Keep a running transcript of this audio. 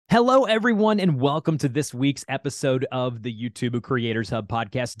Hello, everyone, and welcome to this week's episode of the YouTube Creators Hub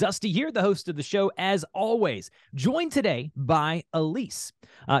podcast. Dusty here, the host of the show, as always, joined today by Elise.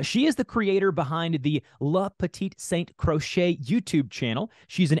 She is the creator behind the Petit Saint Crochet YouTube channel.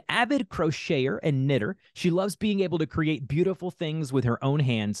 She's an avid crocheter and knitter. She loves being able to create beautiful things with her own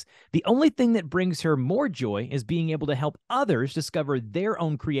hands. The only thing that brings her more joy is being able to help others discover their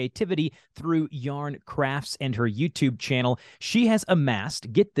own creativity through yarn crafts and her YouTube channel. She has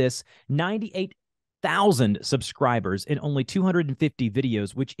amassed, get this, 98,000 subscribers in only 250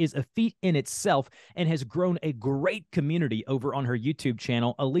 videos, which is a feat in itself, and has grown a great community over on her YouTube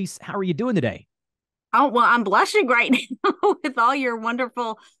channel. Elise, how are you doing today? Oh, well, I'm blushing right now with all your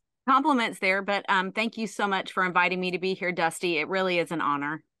wonderful compliments there. But thank you so much for inviting me to be here, Dusty. It really is an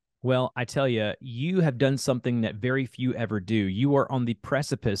honor. Well, I tell you, you have done something that very few ever do. You are on the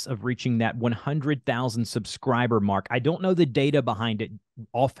precipice of reaching that 100,000 subscriber mark. I don't know the data behind it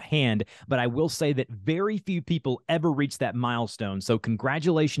offhand, but I will say that very few people ever reach that milestone. So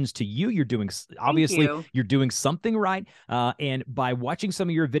congratulations to you. You're doing, obviously, you're doing something right. And by watching some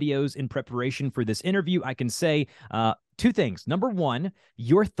of your videos in preparation for this interview, I can say two things. Number one,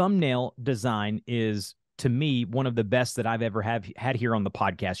 your thumbnail design is, to me, one of the best that I've ever had here on the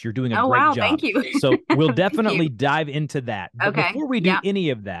podcast. You're doing a great job. Thank you. So we'll definitely dive into that. But okay. Before we do any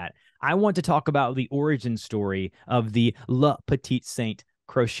of that, I want to talk about the origin story of the Petit Saint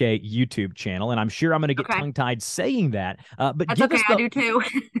Crochet YouTube channel. And I'm sure I'm going to get tongue-tied saying that. But that's okay. I do too.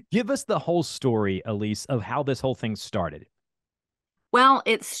 Give us the whole story, Elise, of how this whole thing started. Well,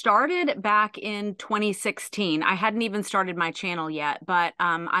 it started back in 2016. I hadn't even started my channel yet, but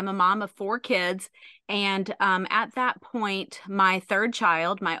I'm a mom of 4 kids. And at that point, my third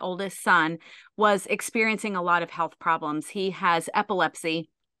child, my oldest son, was experiencing a lot of health problems. He has epilepsy.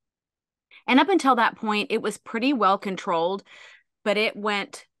 And up until that point, it was pretty well controlled, but it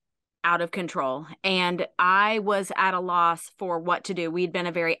went out of control. And I was at a loss for what to do. We'd been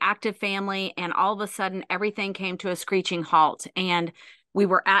a very active family, and all of a sudden everything came to a screeching halt. And we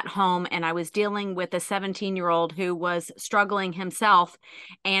were at home, and I was dealing with a 17-year-old who was struggling himself,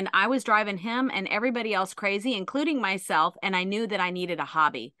 and I was driving him and everybody else crazy, including myself. And I knew that I needed a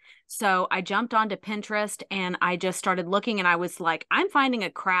hobby. So I jumped onto Pinterest and I just started looking, and I was like, I'm finding a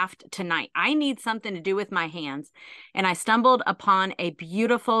craft tonight. I need something to do with my hands. And I stumbled upon a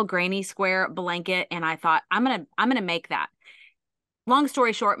beautiful granny square blanket, and I thought, I'm going to make that. Long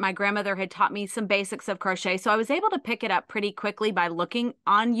story short, my grandmother had taught me some basics of crochet, so I was able to pick it up pretty quickly by looking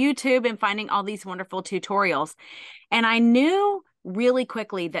on YouTube and finding all these wonderful tutorials. And I knew really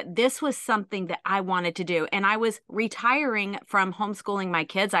quickly that this was something that I wanted to do. And I was retiring from homeschooling my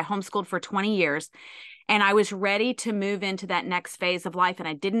kids. I homeschooled for 20 years, and I was ready to move into that next phase of life. And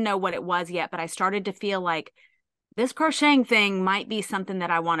I didn't know what it was yet, but I started to feel like this crocheting thing might be something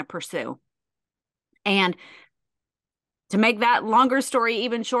that I want to pursue. And to make that longer story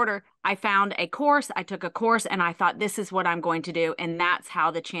even shorter, I found a course, I took a course, and I thought, this is what I'm going to do. And that's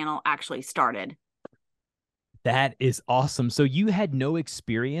how the channel actually started. That is awesome. So you had no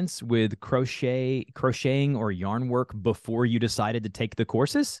experience with crocheting or yarn work before you decided to take the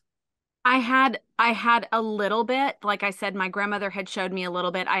courses? I had a little bit. Like I said, my grandmother had showed me a little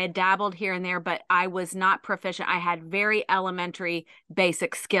bit. I had dabbled here and there, but I was not proficient. I had very elementary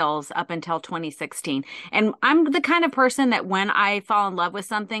basic skills up until 2016. And I'm the kind of person that when I fall in love with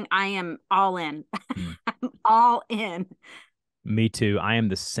something, I am all in. I'm all in. Me too. I am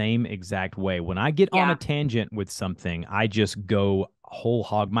the same exact way. When I get on a tangent with something, I just go whole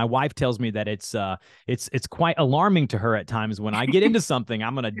hog. My wife tells me that it's quite alarming to her at times when I get into something.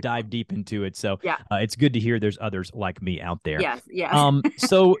 I'm going to dive deep into it. So it's good to hear there's others like me out there. Yes, yes.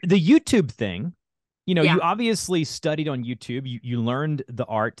 So the YouTube thing, you know, you obviously studied on YouTube. You learned the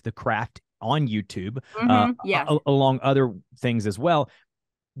art, the craft on YouTube, along other things as well.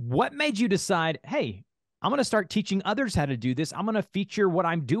 What made you decide, hey, I'm going to start teaching others how to do this. I'm going to feature what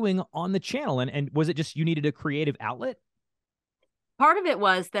I'm doing on the channel. And was it just you needed a creative outlet? Part of it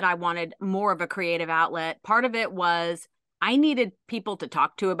was that I wanted more of a creative outlet. Part of it was I needed people to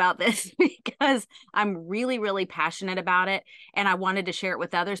talk to about this because I'm really, really passionate about it, and I wanted to share it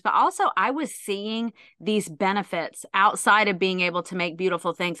with others. But also I was seeing these benefits outside of being able to make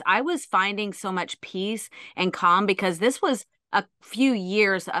beautiful things. I was finding so much peace and calm because this was a few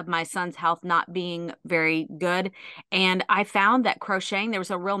years of my son's health not being very good. And I found that crocheting, there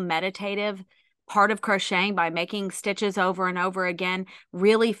was a real meditative part of crocheting by making stitches over and over again,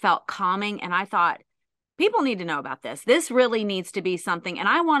 really felt calming. And I thought, people need to know about this. This really needs to be something. And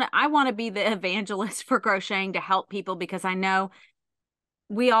I want to be the evangelist for crocheting to help people, because I know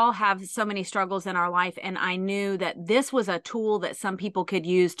we all have so many struggles in our life, and I knew that this was a tool that some people could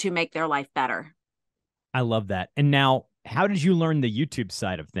use to make their life better. I love that. And now, how did you learn the YouTube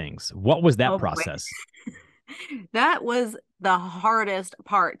side of things? What was that Oh boy. process? That was the hardest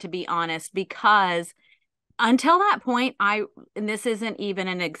part, to be honest, because until that point, and this isn't even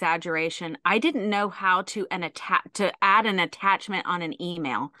an exaggeration, I didn't know how to add an attachment on an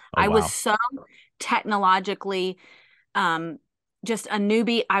email. Oh, I was wow. so technologically just a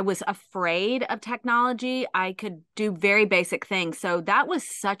newbie. I was afraid of technology. I could do very basic things. So that was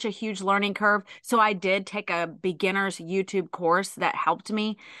such a huge learning curve. So I did take a beginner's YouTube course that helped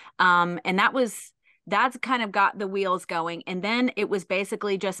me. And that's kind of got the wheels going. And then it was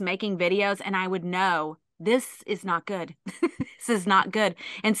basically just making videos, and I would know this is not good. This is not good.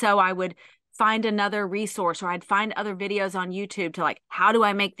 And so I would find another resource, or I'd find other videos on YouTube to like, how do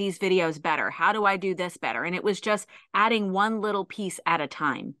I make these videos better? How do I do this better? And it was just adding one little piece at a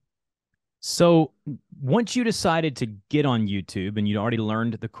time. So once you decided to get on YouTube and you'd already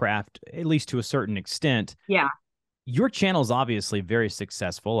learned the craft, at least to a certain extent, Yeah. your channel is obviously very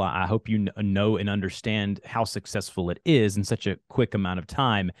successful. I hope you know and understand how successful it is in such a quick amount of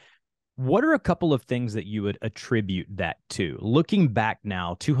time. What are a couple of things that you would attribute that to? Looking back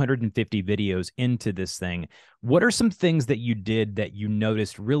now, 250 videos into this thing, what are some things that you did that you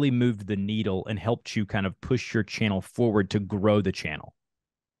noticed really moved the needle and helped you kind of push your channel forward to grow the channel?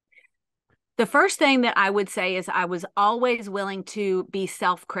 The first thing that I would say is I was always willing to be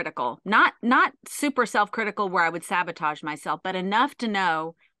self-critical, not super self-critical where I would sabotage myself, but enough to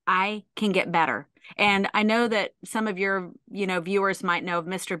know I can get better. And I know that some of your, viewers might know of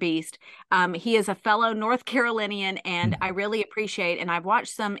Mr. Beast. He is a fellow North Carolinian, and I really appreciate, and I've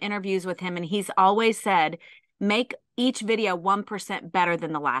watched some interviews with him, and he's always said, make each video 1% better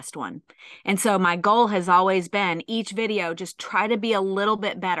than the last one. And so my goal has always been each video, just try to be a little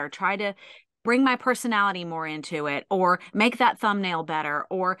bit better, try to bring my personality more into it, or make that thumbnail better,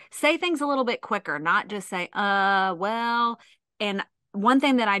 or say things a little bit quicker, not just say, well. And one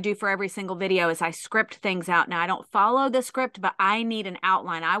thing that I do for every single video is I script things out. Now, I don't follow the script, but I need an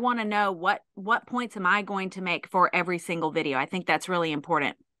outline. I want to know what points am I going to make for every single video. I think that's really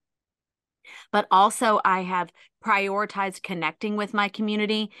important. But also, I have prioritized connecting with my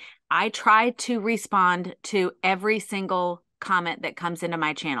community. I try to respond to every single comment that comes into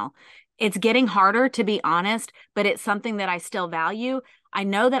my channel. It's getting harder, to be honest, but it's something that I still value. I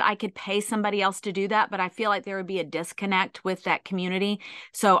know that I could pay somebody else to do that, but I feel like there would be a disconnect with that community.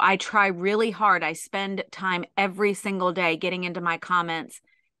 So I try really hard. I spend time every single day getting into my comments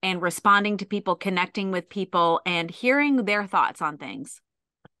and responding to people, connecting with people, and hearing their thoughts on things.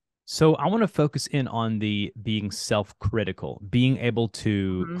 So I want to focus in on the being self-critical, being able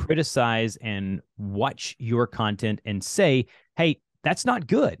to criticize and watch your content and say, hey, that's not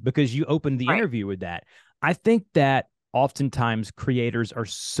good, because you opened the interview with that. I think that oftentimes creators are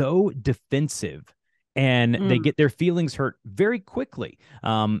so defensive and they get their feelings hurt very quickly.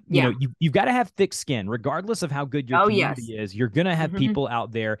 You've got to have thick skin, regardless of how good your community is. You're going to have people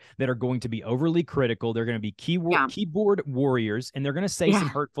out there that are going to be overly critical. They're going to be keyboard warriors, and they're going to say some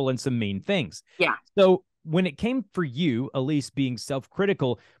hurtful and some mean things. Yeah. So when it came for you, Elise, being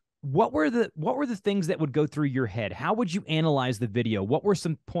self-critical, what were the things that would go through your head? How would you analyze the video? What were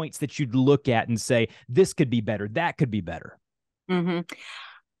some points that you'd look at and say, this could be better, that could be better?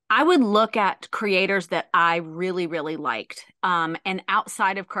 I would look at creators that I really, really liked. And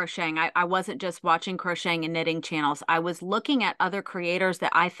outside of crocheting, I wasn't just watching crocheting and knitting channels. I was looking at other creators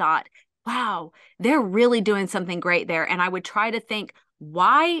that I thought, wow, they're really doing something great there. And I would try to think,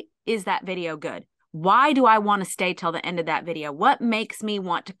 why is that video good? Why do I want to stay till the end of that video? What makes me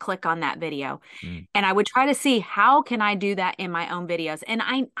want to click on that video? And I would try to see, how can I do that in my own videos? And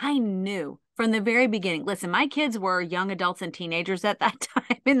I knew from the very beginning, listen, my kids were young adults and teenagers at that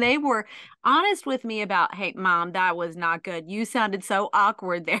time, and they were honest with me about, hey, Mom, that was not good. You sounded so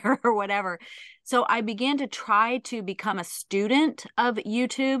awkward there or whatever. So I began to try to become a student of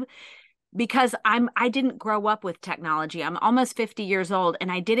YouTube, because I didn't grow up with technology. I'm almost 50 years old,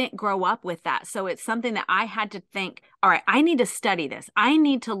 and I didn't grow up with that. So it's something that I had to think, all right, I need to study this. I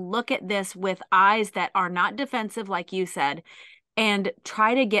need to look at this with eyes that are not defensive, like you said, and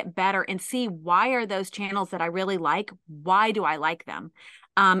try to get better and see, why are those channels that I really like? Why do I like them?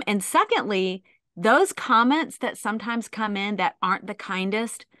 And secondly, those comments that sometimes come in that aren't the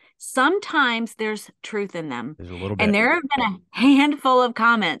kindest, sometimes there's truth in them. There's a little bit. And there have been a handful of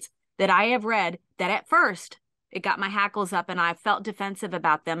comments that I have read that at first it got my hackles up and I felt defensive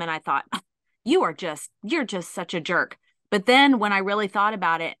about them. And I thought, you're just such a jerk. But then when I really thought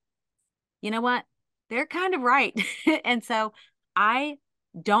about it, you know what? They're kind of right. And so I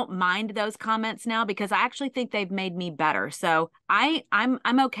don't mind those comments now because I actually think they've made me better. So I'm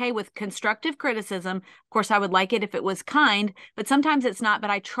okay with constructive criticism. Of course, I would like it if it was kind, but sometimes it's not. But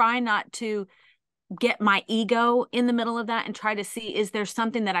I try not to get my ego in the middle of that and try to see, is there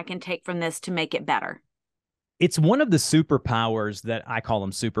something that I can take from this to make it better? It's one of the superpowers that I call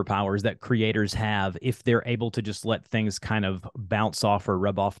them superpowers that creators have if they're able to just let things kind of bounce off or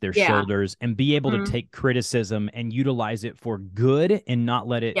rub off their Yeah. shoulders and be able to Mhm. take criticism and utilize it for good and not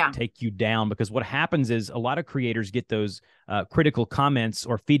let it Yeah. take you down. Because what happens is a lot of creators get those critical comments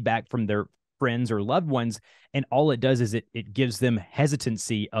or feedback from their friends or loved ones, and all it does is it gives them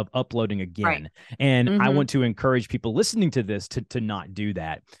hesitancy of uploading Right. again. And I Hmm. want to encourage people listening to this to not do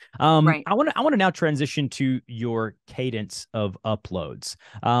that. Right. I want to now transition to your cadence of uploads.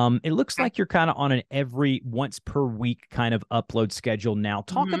 It looks Okay. like you're kind of on an every once per week kind of upload schedule now.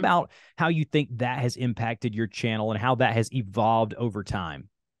 Talk Hmm. about how you think that has impacted your channel and how that has evolved over time.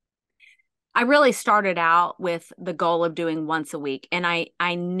 I really started out with the goal of doing once a week. And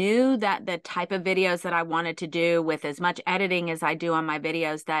I knew that the type of videos that I wanted to do with as much editing as I do on my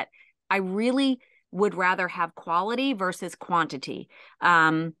videos, that I really would rather have quality versus quantity.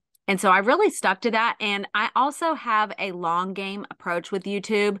 And so I really stuck to that. And I also have a long game approach with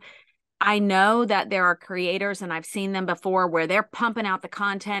YouTube. I know that there are creators, and I've seen them before, where they're pumping out the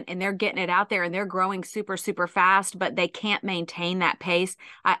content and they're getting it out there and they're growing super, super fast, but they can't maintain that pace.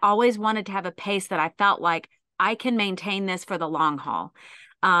 I always wanted to have a pace that I felt like I can maintain this for the long haul.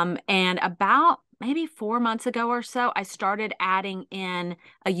 And about maybe 4 months ago or so, I started adding in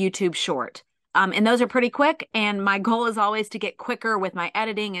a YouTube short. And those are pretty quick. And my goal is always to get quicker with my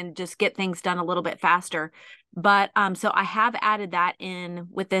editing and just get things done a little bit faster. But so I have added that in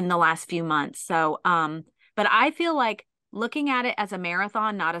within the last few months. So but I feel like looking at it as a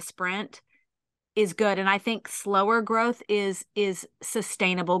marathon, not a sprint, is good. And I think slower growth is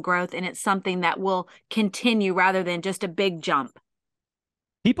sustainable growth, and it's something that will continue rather than just a big jump.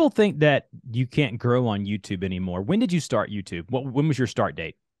 People think that you can't grow on YouTube anymore. When did you start YouTube? When was your start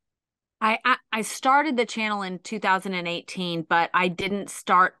date? I started the channel in 2018, but I didn't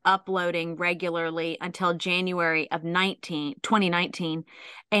start uploading regularly until January of 2019.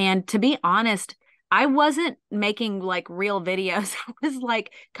 And to be honest, I wasn't making like real videos. I was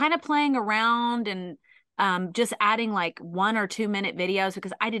like kind of playing around and just adding like 1 or 2 minute videos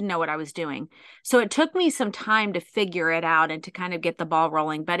because I didn't know what I was doing. So it took me some time to figure it out and to kind of get the ball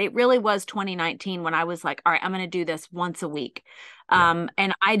rolling. But it really was 2019 when I was like, all right, I'm going to do this once a week. Yeah.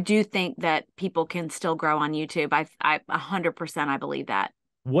 And I do think that people can still grow on YouTube. I 100% I believe that.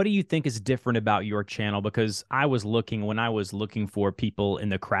 What do you think is different about your channel? Because when I was looking for people in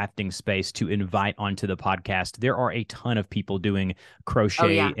the crafting space to invite onto the podcast, there are a ton of people doing Oh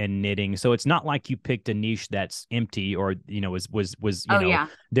crochet yeah. and knitting. So it's not like you picked a niche that's empty or, Oh yeah.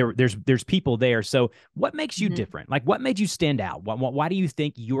 there's people there. So what makes you Mhm. different? Like what made you stand out? Why do you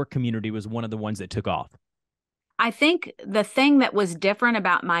think your community was one of the ones that took off? I think the thing that was different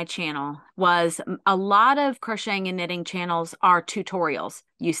about my channel was a lot of crocheting and knitting channels are tutorials.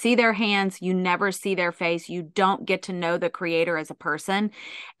 You see their hands, you never see their face, you don't get to know the creator as a person.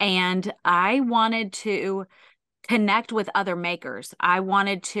 And I wanted to connect with other makers. I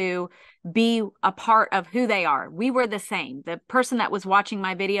wanted to be a part of who they are. We were the same. The person that was watching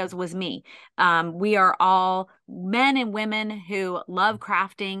my videos was me. We are all men and women who love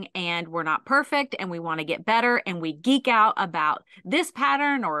crafting, and we're not perfect and we want to get better, and we geek out about this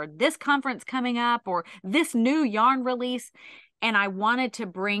pattern or this conference coming up or this new yarn release. And I wanted to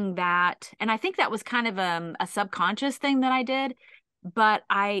bring that. And I think that was kind of a subconscious thing that I did. But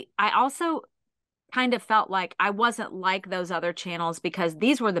I also kind of felt like I wasn't like those other channels because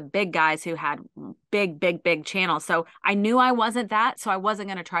these were the big guys who had big, big, big channels. So I knew I wasn't that. So I wasn't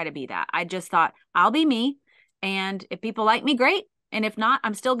going to try to be that. I just thought I'll be me. And if people like me, great. And if not,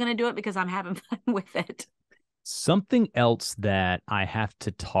 I'm still going to do it because I'm having fun with it. Something else that I have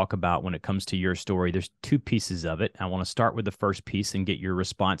to talk about when it comes to your story, there's two pieces of it. I want to start with the first piece and get your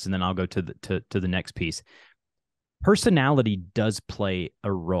response, and then I'll go to the next piece. Personality does play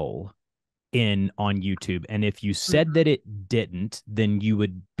a role on YouTube. And if you said Mhm. that it didn't, then you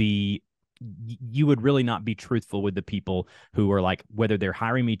would really not be truthful with the people who are like, whether they're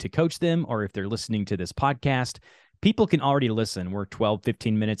hiring me to coach them or if they're listening to this podcast. People can already listen. We're 12,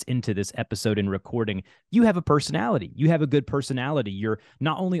 15 minutes into this episode and recording. You have a personality. You have a good personality. You're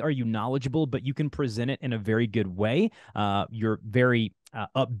not only are you knowledgeable, but you can present it in a very good way. You're very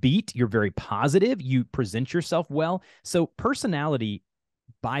upbeat. You're very positive. You present yourself well. So personality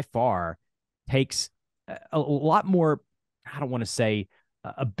by far takes a lot more, I don't want to say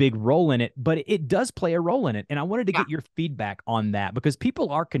a big role in it, but it does play a role in it. And I wanted to Yeah. get your feedback on that because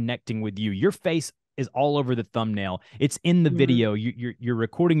people are connecting with you. Your face is all over the thumbnail. It's in the Mhm. video. You're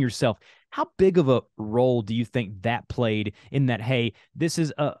recording yourself. How big of a role do you think that played in that? Hey, this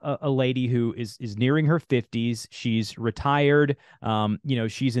is a lady who is nearing her 50s. She's retired.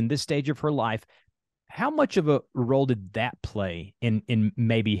 She's in this stage of her life. How much of a role did that play in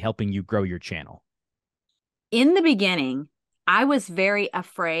maybe helping you grow your channel? In the beginning, I was very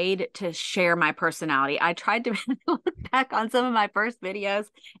afraid to share my personality. I tried to look back on some of my first videos,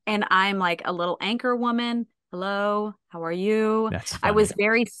 and I'm like a little anchor woman. Hello, how are you? That's I funny. was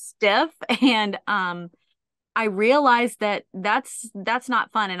very stiff, and I realized that that's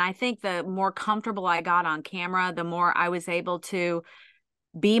not fun. And I think the more comfortable I got on camera, the more I was able to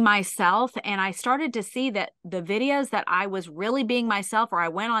be myself. And I started to see that the videos that I was really being myself, or I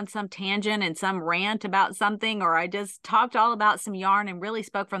went on some tangent and some rant about something, or I just talked all about some yarn and really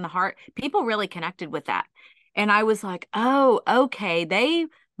spoke from the heart, people really connected with that. And I was like, oh, okay, they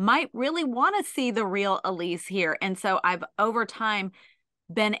might really want to see the real Elise here. And so I've over time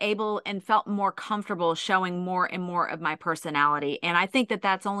been able and felt more comfortable showing more and more of my personality. And I think that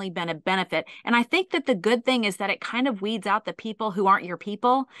that's only been a benefit. And I think that the good thing is that it kind of weeds out the people who aren't your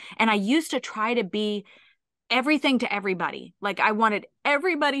people. And I used to try to be everything to everybody. Like I wanted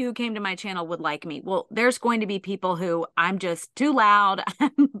everybody who came to my channel would like me. Well, there's going to be people who I'm just too loud,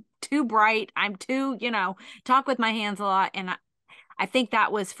 I'm too bright, I'm too, talk with my hands a lot. And I think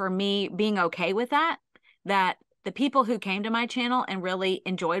that was for me being okay with that the people who came to my channel and really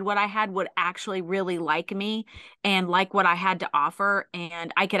enjoyed what I had would actually really like me and like what I had to offer.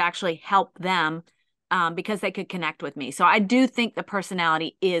 And I could actually help them because they could connect with me. So I do think the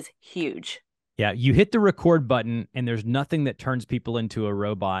personality is huge. Yeah, you hit the record button, and there's nothing that turns people into a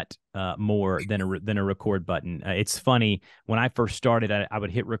robot more than a record button. It's funny, when I first started, I would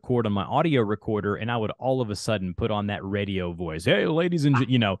hit record on my audio recorder, and I would all of a sudden put on that radio voice. Hey, ladies and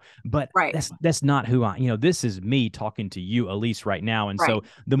but Right, that's not who I. This is me talking to you, Elise, right now. And right. so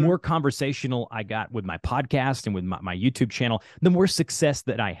the Mhm. more conversational I got with my podcast and with my YouTube channel, the more success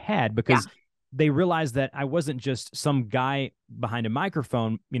that I had Yeah, because they realized that I wasn't just some guy behind a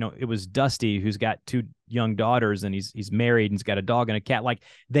microphone. It was Dusty, who's got two young daughters, and he's married and he's got a dog and a cat. Like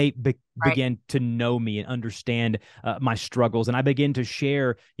they right. began to know me and understand my struggles, and I began to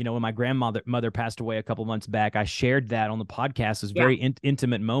share. When my grandmother passed away a couple months back, I shared that on the podcast. This Yeah, very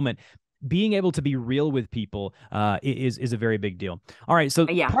intimate moment. Being able to be real with people is a very big deal. All right, so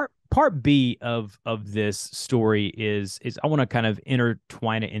yeah, part B of this story is I want to kind of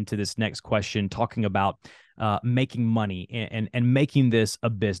intertwine it into this next question, talking about making money and making this a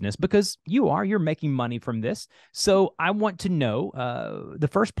business, because you're making money from this. So I want to know, the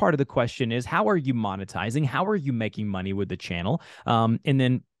first part of the question is, how are you monetizing? How are you making money with the channel? And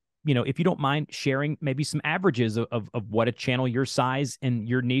then, if you don't mind sharing maybe some averages of what a channel your size and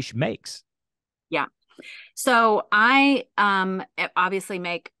your niche makes. yeah. So I obviously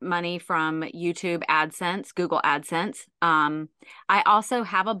make money from YouTube AdSense, Google AdSense. I also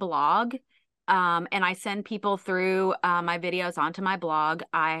have a blog, and I send people through my videos onto my blog.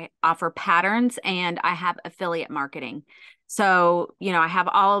 I offer patterns and I have affiliate marketing. So, I have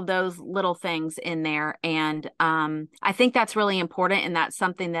all of those little things in there. And I think that's really important. And that's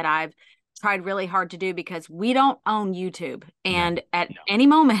something that I've tried really hard to do because we don't own YouTube. No. And at any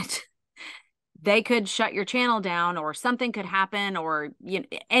moment, they could shut your channel down or something could happen, or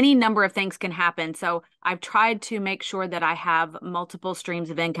any number of things can happen. So I've tried to make sure that I have multiple streams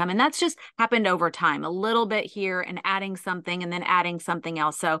of income, and that's just happened over time, a little bit here and adding something and then adding something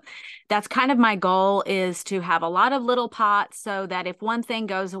else. So that's kind of my goal, is to have a lot of little pots so that if one thing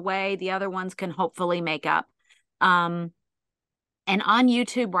goes away, the other ones can hopefully make up. And on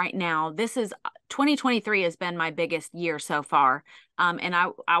YouTube right now, this is 2023 has been my biggest year so far. And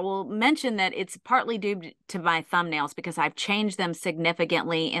I will mention that it's partly due to my thumbnails because I've changed them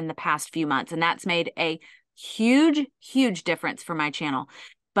significantly in the past few months. And that's made a huge, huge difference for my channel.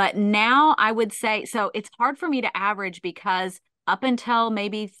 But now I would say, so it's hard for me to average because up until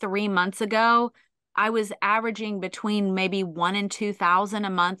maybe 3 months ago, I was averaging between maybe 1 and 2,000 a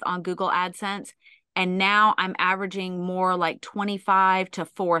month on Google AdSense. And now I'm averaging more like 25 to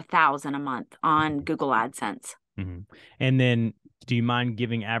 4,000 a month on Google AdSense. Mm-hmm. And then, do you mind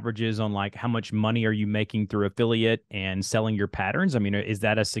giving averages on like how much money are you making through affiliate and selling your patterns? I mean, is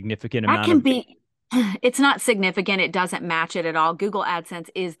that a significant That amount can of? be, it's not significant. It doesn't match it at all. Google AdSense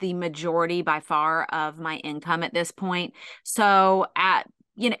is the majority by far of my income at this point. So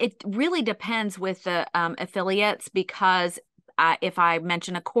it really depends with the affiliates, because if I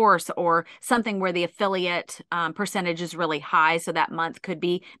mention a course or something where the affiliate percentage is really high. So that month could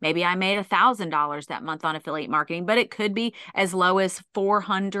be, maybe I made $1,000 that month on affiliate marketing, but it could be as low as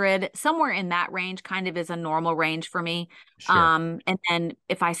 400, somewhere in that range kind of is a normal range for me. Sure. And then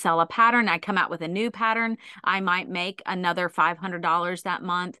if I sell a pattern, I come out with a new pattern, I might make another $500 that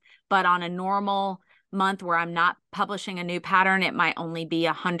month. But on a normal month where I'm not publishing a new pattern, it might only be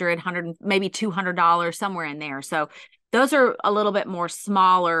 $100, maybe $200, somewhere in there. So those are a little bit more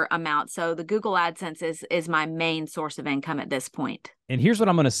smaller amounts. So the Google AdSense is my main source of income at this point. And here's what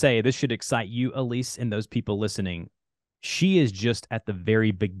I'm going to say. This should excite you, Elise, and those people listening. She is just at the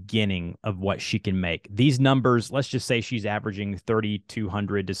very beginning of what she can make. These numbers, let's just say she's averaging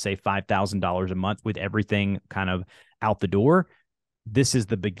 $3,200 to say $5,000 a month with everything kind of out the door. This is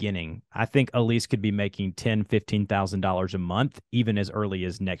the beginning. I think Elise could be making $10,000, $15,000 a month, even as early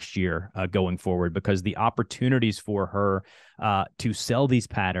as next year going forward, because the opportunities for her to sell these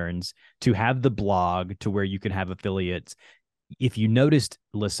patterns, to have the blog to where you can have affiliates. If you noticed,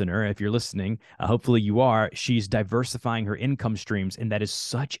 listener, if you're listening, hopefully you are, she's diversifying her income streams, and that is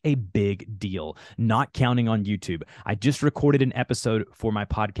such a big deal, not counting on YouTube. I just recorded an episode for my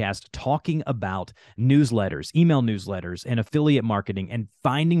podcast talking about newsletters, email newsletters, and affiliate marketing, and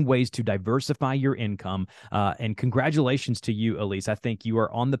finding ways to diversify your income. And congratulations to you, Elise. I think you are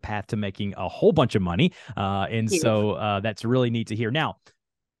on the path to making a whole bunch of money. So that's really neat to hear. Now,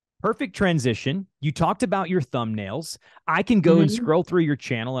 perfect transition. You talked about your thumbnails. I can go and scroll through your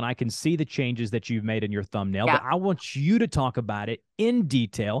channel and I can see the changes that you've made in your thumbnail, but I want you to talk about it in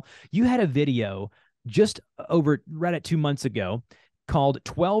detail. You had a video just over right at 2 months ago called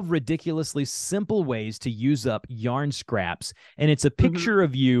 12 Ridiculously Simple Ways to Use Up Yarn Scraps. And it's a picture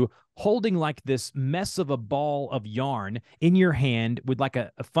of you holding like this mess of a ball of yarn in your hand with like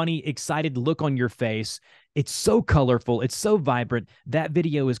a funny, excited look on your face. It's so colorful. It's so vibrant. That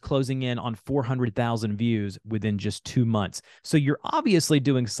video is closing in on 400,000 views within just 2 months. So you're obviously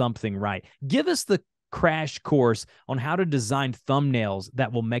doing something right. Give us the crash course on how to design thumbnails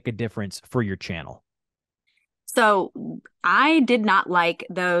that will make a difference for your channel. So I did not like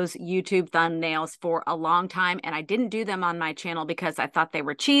those YouTube thumbnails for a long time, and I didn't do them on my channel because I thought they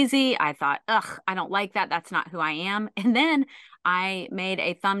were cheesy. I thought, ugh, I don't like that. That's not who I am. And then I made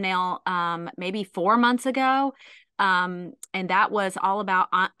a thumbnail maybe 4 months ago, and that was all about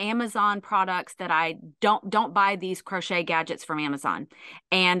Amazon products that I don't buy these crochet gadgets from Amazon.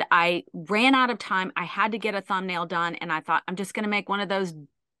 And I ran out of time. I had to get a thumbnail done, and I thought, I'm just going to make one of those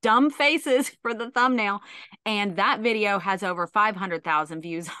dumb faces for the thumbnail. And that video has over 500,000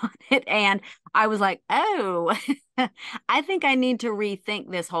 views on it. And I was like, oh, I think I need to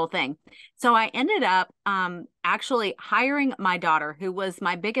rethink this whole thing. So I ended up actually hiring my daughter, who was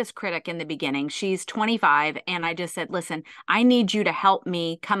my biggest critic in the beginning. She's 25. And I just said, listen, I need you to help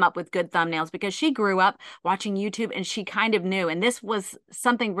me come up with good thumbnails, because she grew up watching YouTube and she kind of knew. And this was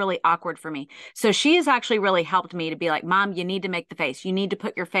something really awkward for me. So she has actually really helped me to be like, Mom, you need to make the face. You need to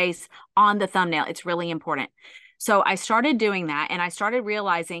put your face on the thumbnail. It's really important. So I started doing that, and I started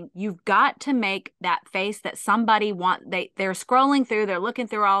realizing you've got to make that face that somebody they're scrolling through, they're looking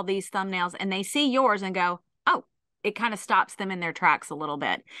through all these thumbnails, and they see yours and go, oh, it kind of stops them in their tracks a little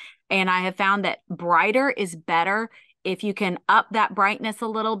bit. And I have found that brighter is better. If you can up that brightness a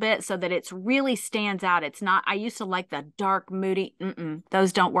little bit so that it really stands out. It's not, I used to like the dark, moody,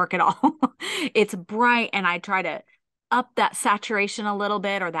 those don't work at all. It's bright, and I try to up that saturation a little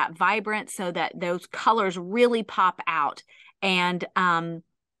bit, or that vibrance, so that those colors really pop out. And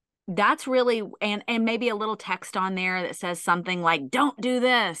that's really, and maybe a little text on there that says something like, don't do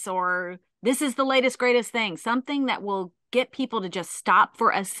this, or this is the latest, greatest thing, something that will get people to just stop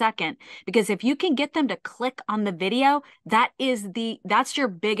for a second. Because if you can get them to click on the video, that's your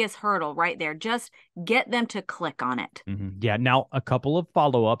biggest hurdle right there. Just get them to click on it. Yeah. Now, a couple of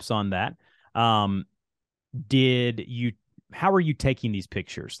follow-ups on that. How are you taking these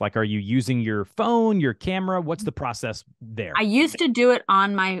pictures? Like, are you using your phone, your camera? What's the process there? I used to do it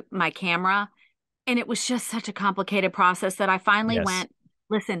on my camera, and it was just such a complicated process that I finally went,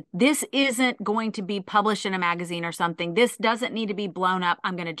 listen, this isn't going to be published in a magazine or something. This doesn't need to be blown up.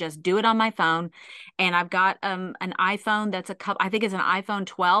 I'm going to just do it on my phone. And I've got an iPhone that's I think it's an iPhone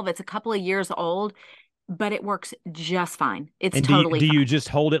 12. It's a couple of years old, but it works just fine. It's totally fine. Do you just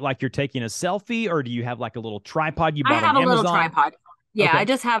hold it like you're taking a selfie, or do you have like a little tripod you bought on Amazon? I have a little tripod. Yeah, okay. I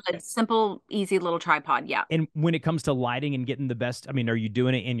just have a simple, easy little tripod. Yeah. And when it comes to lighting and getting the best, I mean, are you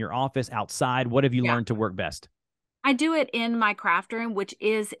doing it in your office, outside? What have you learned to work best? I do it in my craft room, which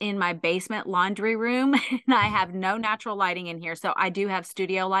is in my basement laundry room. And I have no natural lighting in here. So I do have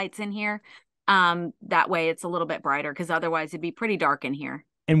studio lights in here. That way it's a little bit brighter, because otherwise it'd be pretty dark in here.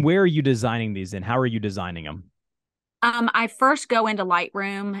 And where are you designing these in? How are you designing them? I first go into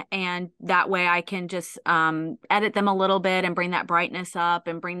Lightroom, and that way I can just edit them a little bit and bring that brightness up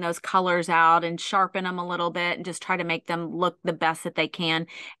and bring those colors out and sharpen them a little bit and just try to make them look the best that they can.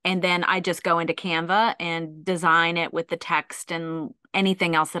 And then I just go into Canva and design it with the text and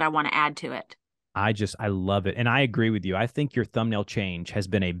anything else that I want to add to it. I love it. And I agree with you. I think your thumbnail change has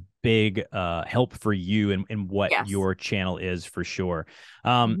been a big help for you and what Yes. your channel is, for sure.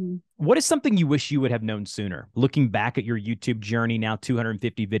 Mhm. What is something you wish you would have known sooner? Looking back at your YouTube journey, now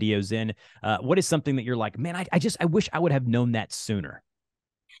 250 videos in, what is something that you're like, man, I wish I would have known that sooner?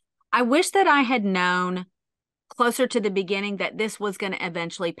 I wish that I had known closer to the beginning that this was going to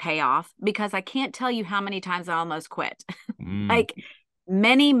eventually pay off, because I can't tell you how many times I almost quit. Mm. Like,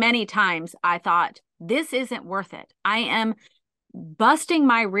 many, many times I thought, this isn't worth it. I am busting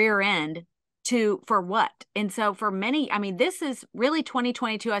my rear end for what? And so for many, I mean, this is really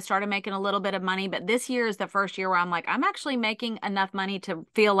 2022. I started making a little bit of money, but this year is the first year where I'm like, I'm actually making enough money to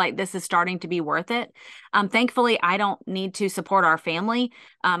feel like this is starting to be worth it. Thankfully, I don't need to support our family.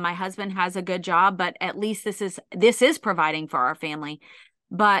 My husband has a good job, but at least this is providing for our family.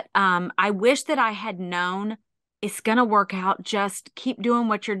 But I wish that I had known it's going to work out. Just keep doing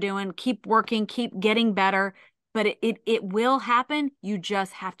what you're doing, keep working, keep getting better. But it will happen. You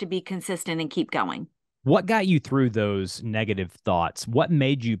just have to be consistent and keep going. What got you through those negative thoughts? What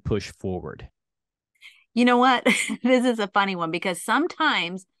made you push forward? You know what? This is a funny one, because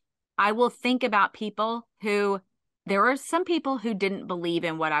sometimes I will think about there were some people who didn't believe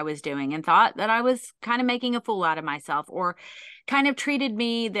in what I was doing and thought that I was kind of making a fool out of myself, or kind of treated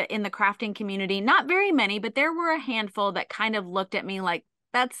me in the crafting community. Not very many, but there were a handful that kind of looked at me like,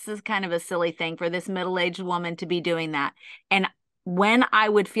 that's just kind of a silly thing for this middle-aged woman to be doing that. And when I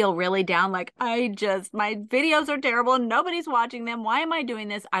would feel really down, like, my videos are terrible and nobody's watching them, why am I doing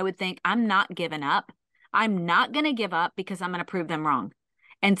this? I would think, I'm not giving up. I'm not going to give up, because I'm going to prove them wrong.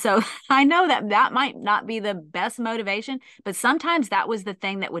 And so I know that might not be the best motivation, but sometimes that was the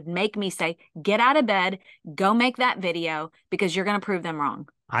thing that would make me say, get out of bed, go make that video, because you're going to prove them wrong.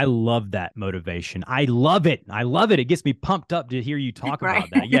 I love that motivation. I love it. I love it. It gets me pumped up to hear you talk Right. about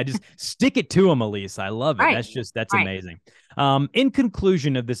that. Yeah, just stick it to them, Elise. I love it. Right. That's Right. amazing. In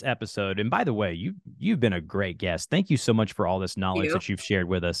conclusion of this episode, and by the way, you've been a great guest. Thank you so much for all this knowledge that you've shared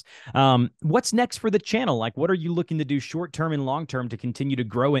with us. What's next for the channel? Like, what are you looking to do short term and long term to continue to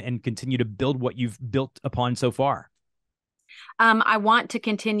grow it and continue to build what you've built upon so far? I want to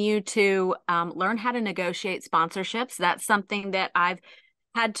continue to learn how to negotiate sponsorships. That's something that I've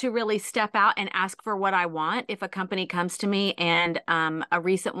had to really step out and ask for what I want. If a company comes to me, and a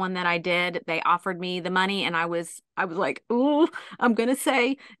recent one that I did, they offered me the money, and I was like, ooh, I'm going to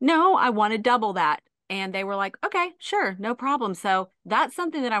say, no, I want to double that. And they were like, okay, sure, no problem. So that's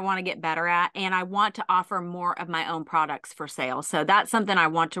something that I want to get better at. And I want to offer more of my own products for sale. So that's something I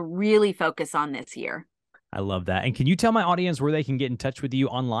want to really focus on this year. I love that. And can you tell my audience where they can get in touch with you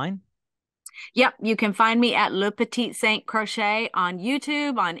online? Yep, you can find me at Le Petit Saint Crochet on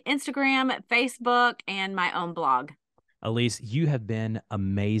YouTube, on Instagram, Facebook, and my own blog. Elise, you have been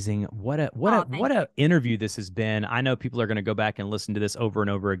amazing. What a interview this has been. I know people are going to go back and listen to this over and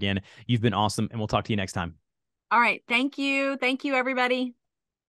over again. You've been awesome, and we'll talk to you next time. All right, thank you. Thank you, everybody.